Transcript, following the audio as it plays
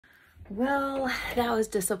Well, that was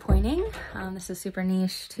disappointing. This is super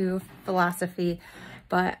niche to philosophy,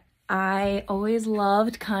 but I always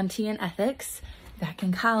loved Kantian ethics back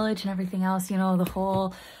in college and everything else. You know, the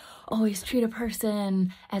whole always treat a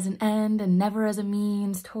person as an end and never as a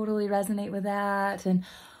means, totally resonate with that. And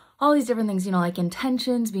all these different things, you know, like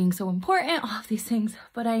intentions being so important, all of these things.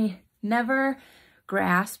 But I never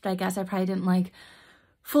grasped, I guess I probably didn't like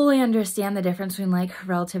fully understand the difference between like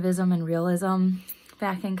relativism and realism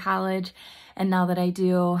back in college. And now that I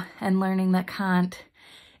do, and learning that Kant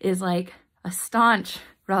is like a staunch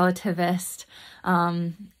relativist,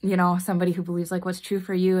 you know, somebody who believes like what's true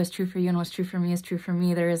for you is true for you and what's true for me is true for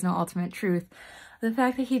me. There is no ultimate truth. The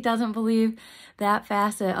fact that he doesn't believe that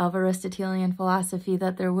facet of Aristotelian philosophy,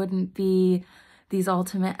 that there wouldn't be these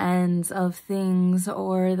ultimate ends of things,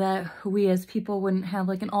 or that we as people wouldn't have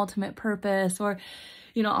like an ultimate purpose, or,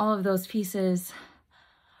 you know, all of those pieces,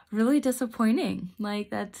 really disappointing. Like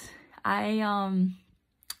that's, I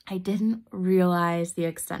didn't realize the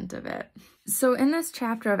extent of it. So in this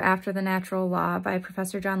chapter of After the Natural Law by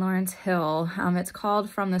Professor John Lawrence Hill, it's called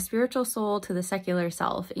From the Spiritual Soul to the Secular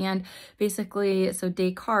Self. And basically, so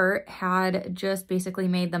Descartes had just basically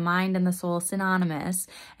made the mind and the soul synonymous.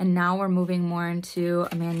 And now we're moving more into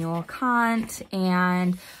Immanuel Kant.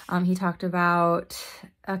 And he talked about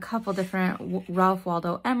a couple different, Ralph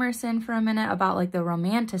Waldo Emerson for a minute, about like the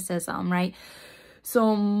romanticism, right?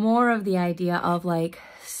 So more of the idea of like,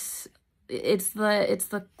 it's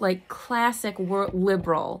the like classic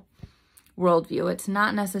liberal worldview. It's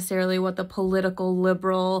not necessarily what the political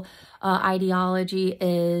liberal ideology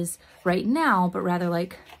is right now, but rather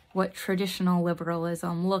like what traditional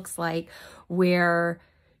liberalism looks like, where,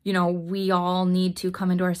 you know, we all need to come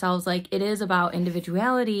into ourselves. Like it is about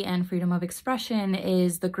individuality, and freedom of expression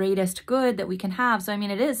is the greatest good that we can have. So, I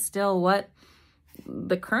mean, it is still what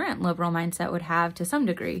the current liberal mindset would have to some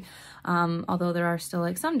degree, although there are still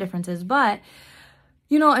like some differences. But,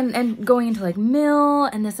 you know, and going into like Mill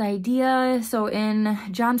and this idea, so in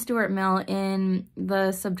John Stuart Mill, in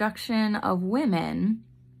The Subjection of Women,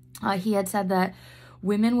 he had said that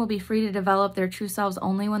women will be free to develop their true selves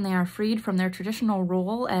only when they are freed from their traditional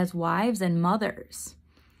role as wives and mothers.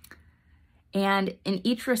 And in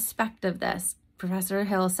each respect of this, Professor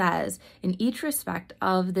Hill says, in each respect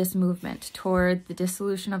of this movement toward the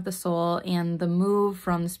dissolution of the soul and the move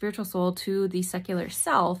from the spiritual soul to the secular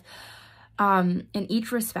self, in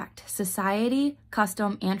each respect, society,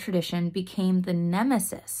 custom, and tradition became the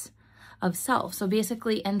nemesis of self. So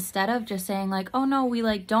basically, instead of just saying like, oh no, we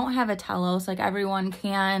like don't have a telos, like everyone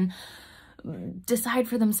can decide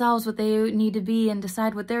for themselves what they need to be and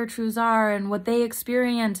decide what their truths are, and what they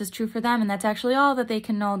experience is true for them, and that's actually all that they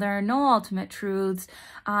can know. There are no ultimate truths,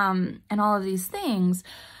 and all of these things.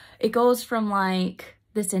 It goes from like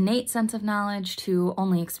this innate sense of knowledge to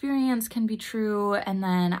only experience can be true, and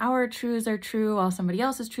then our truths are true while somebody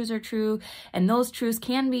else's truths are true, and those truths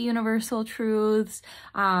can be universal truths.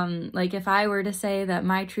 Like if I were to say that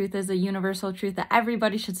my truth is a universal truth, that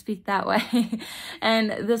everybody should speak that way.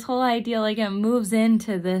 And this whole idea, like it moves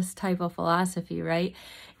into this type of philosophy, right?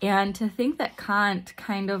 And to think that Kant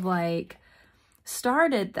kind of like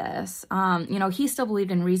started this, you know, he still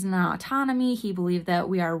believed in reason and autonomy. He believed that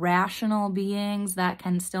we are rational beings that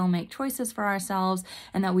can still make choices for ourselves,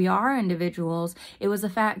 and that we are individuals. It was the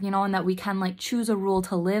fact, you know, and that we can like choose a rule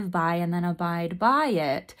to live by and then abide by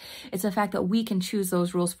it. It's the fact that we can choose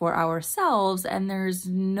those rules for ourselves, and there's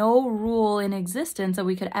no rule in existence that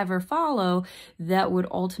we could ever follow that would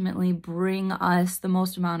ultimately bring us the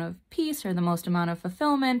most amount of peace or the most amount of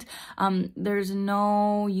fulfillment. There's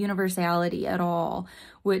no universality at all.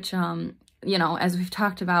 Which, you know, as we've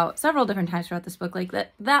talked about several different times throughout this book, like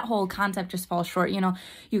that whole concept just falls short. You know,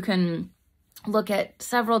 you can look at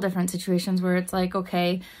several different situations where it's like,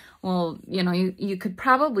 okay, well, you know, you could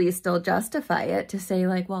probably still justify it to say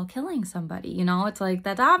like, well, killing somebody, you know, it's like,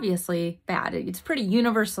 that's obviously bad. It's pretty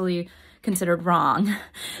universally considered wrong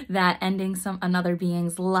that ending another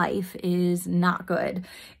being's life is not good.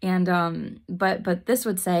 And but this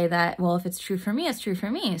would say that, well, if it's true for me, it's true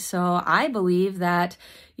for me. So I believe that,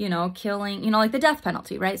 you know, killing, you know, like the death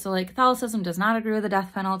penalty, right? So like Catholicism does not agree with the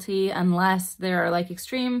death penalty unless there are like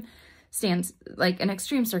extreme an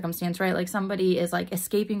extreme circumstance, right? Like somebody is like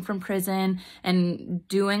escaping from prison and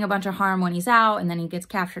doing a bunch of harm when he's out, and then he gets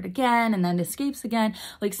captured again and then escapes again.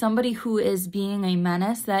 Like somebody who is being a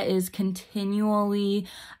menace that is continually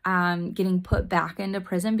getting put back into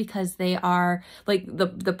prison because they are like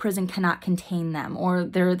the prison cannot contain them, or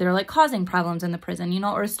they're like causing problems in the prison, you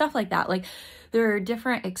know, or stuff like that. Like there are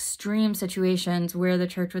different extreme situations where the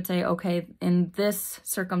church would say, okay, in this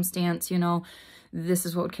circumstance, you know, this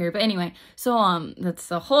is what would carry. But anyway, so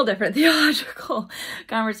that's a whole different theological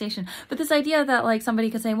conversation. But this idea that like somebody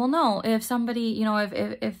could say, well, no, if somebody, you know,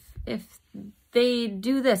 if they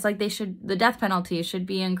do this, like the death penalty should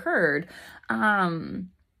be incurred. And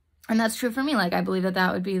that's true for me. Like, I believe that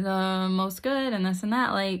that would be the most good and this and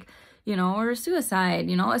that, like, you know, or suicide,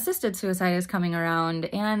 you know, assisted suicide is coming around,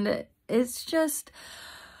 and it's just,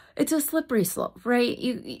 it's a slippery slope, right?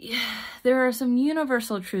 There are some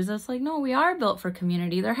universal truths that's like, no, we are built for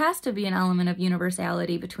community. There has to be an element of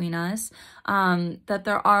universality between us, that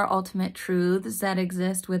there are ultimate truths that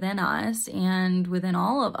exist within us and within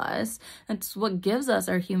all of us. That's what gives us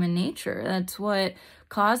our human nature. That's what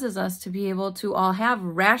causes us to be able to all have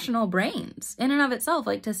rational brains in and of itself.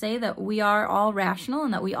 Like, to say that we are all rational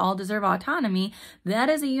and that we all deserve autonomy, that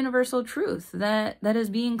is a universal truth that is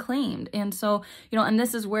being claimed. And so, you know, and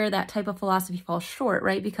this is where that type of philosophy falls short,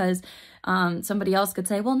 right? Because somebody else could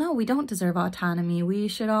say, well, no, we don't deserve autonomy. We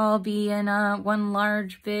should all be in one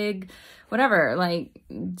large, big, whatever, like,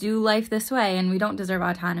 do life this way, and we don't deserve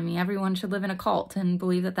autonomy. Everyone should live in a cult and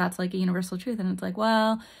believe that that's like a universal truth. And it's like,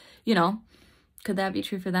 well, you know, could that be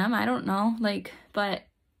true for them? I don't know. Like, but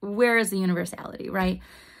where is the universality, right?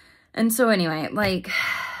 And so anyway, like,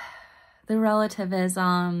 the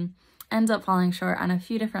relativism ends up falling short on a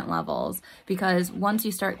few different levels, because once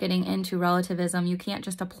you start getting into relativism, you can't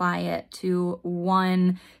just apply it to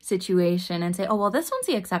one situation and say, oh, well, this one's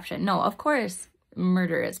the exception. No, of course,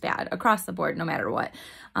 murder is bad across the board, no matter what.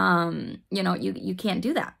 You know, you can't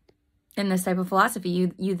do that. In this type of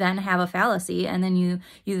philosophy, you then have a fallacy, and then you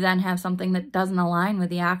then have something that doesn't align with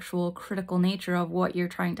the actual critical nature of what you're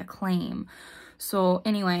trying to claim. So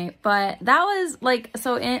anyway, but that was like,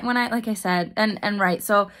 so when I, like I said, and right,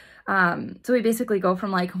 so we basically go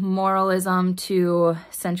from like moralism to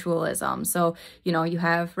sensualism. So, you know, you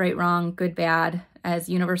have right, wrong, good, bad as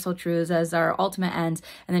universal truths as our ultimate ends.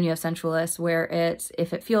 And then you have sensualists, where it's,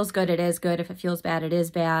 if it feels good, it is good. If it feels bad, it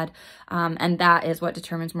is bad. And that is what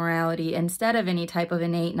determines morality, instead of any type of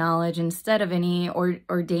innate knowledge, instead of any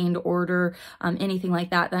ordained order, anything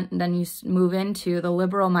like that. Then you move into the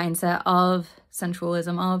liberal mindset of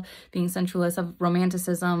sensualism, of being sensualist, of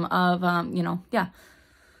romanticism, of, you know, yeah.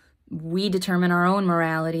 We determine our own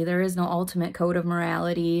morality. There is no ultimate code of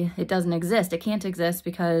morality. It doesn't exist. It can't exist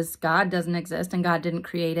because God doesn't exist and God didn't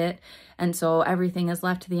create it. And so everything is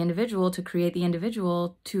left to the individual to create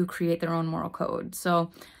their own moral code.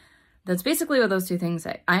 So that's basically what those two things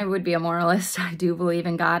say. I would be a moralist. I do believe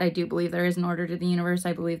in God. I do believe there is an order to the universe.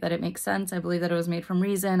 I believe that it makes sense. I believe that it was made from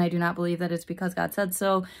reason. I do not believe that it's because God said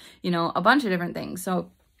so. You know, a bunch of different things.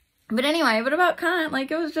 So, but anyway, but about Kant,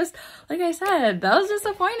 like, it was just, like I said, that was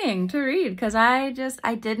disappointing to read, because I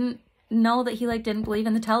didn't know that he, like, didn't believe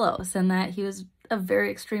in the telos, and that he was a very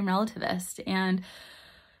extreme relativist. And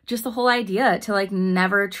just the whole idea to, like,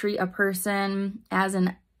 never treat a person as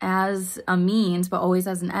a means, but always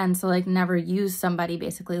as an end. So, like, never use somebody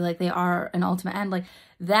basically like they are an ultimate end. Like,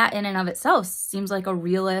 that in and of itself seems like a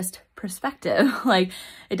realist perspective. Like,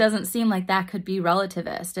 it doesn't seem like that could be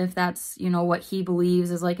relativist if that's, you know, what he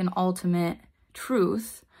believes is like an ultimate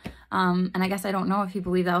truth. And I guess I don't know if he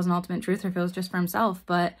believed that was an ultimate truth or if it was just for himself,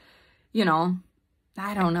 but, you know,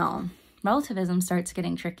 I don't know. Relativism starts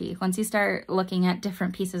getting tricky once you start looking at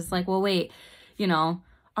different pieces. Like, well, wait, you know,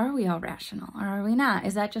 are we all rational or are we not?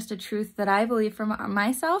 Is that just a truth that I believe for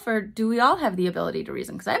myself, or do we all have the ability to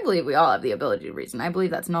reason? Because I believe we all have the ability to reason. I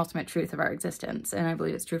believe that's an ultimate truth of our existence, and I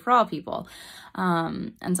believe it's true for all people.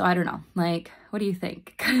 And so I don't know, like, what do you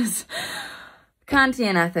think? Because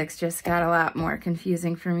Kantian ethics just got a lot more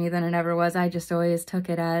confusing for me than it ever was. I just always took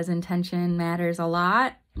it as intention matters a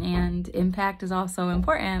lot, and impact is also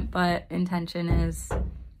important, but intention is,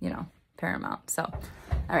 you know, paramount. So,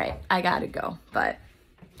 all right, I gotta go, but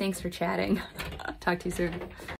thanks for chatting. Talk to you soon.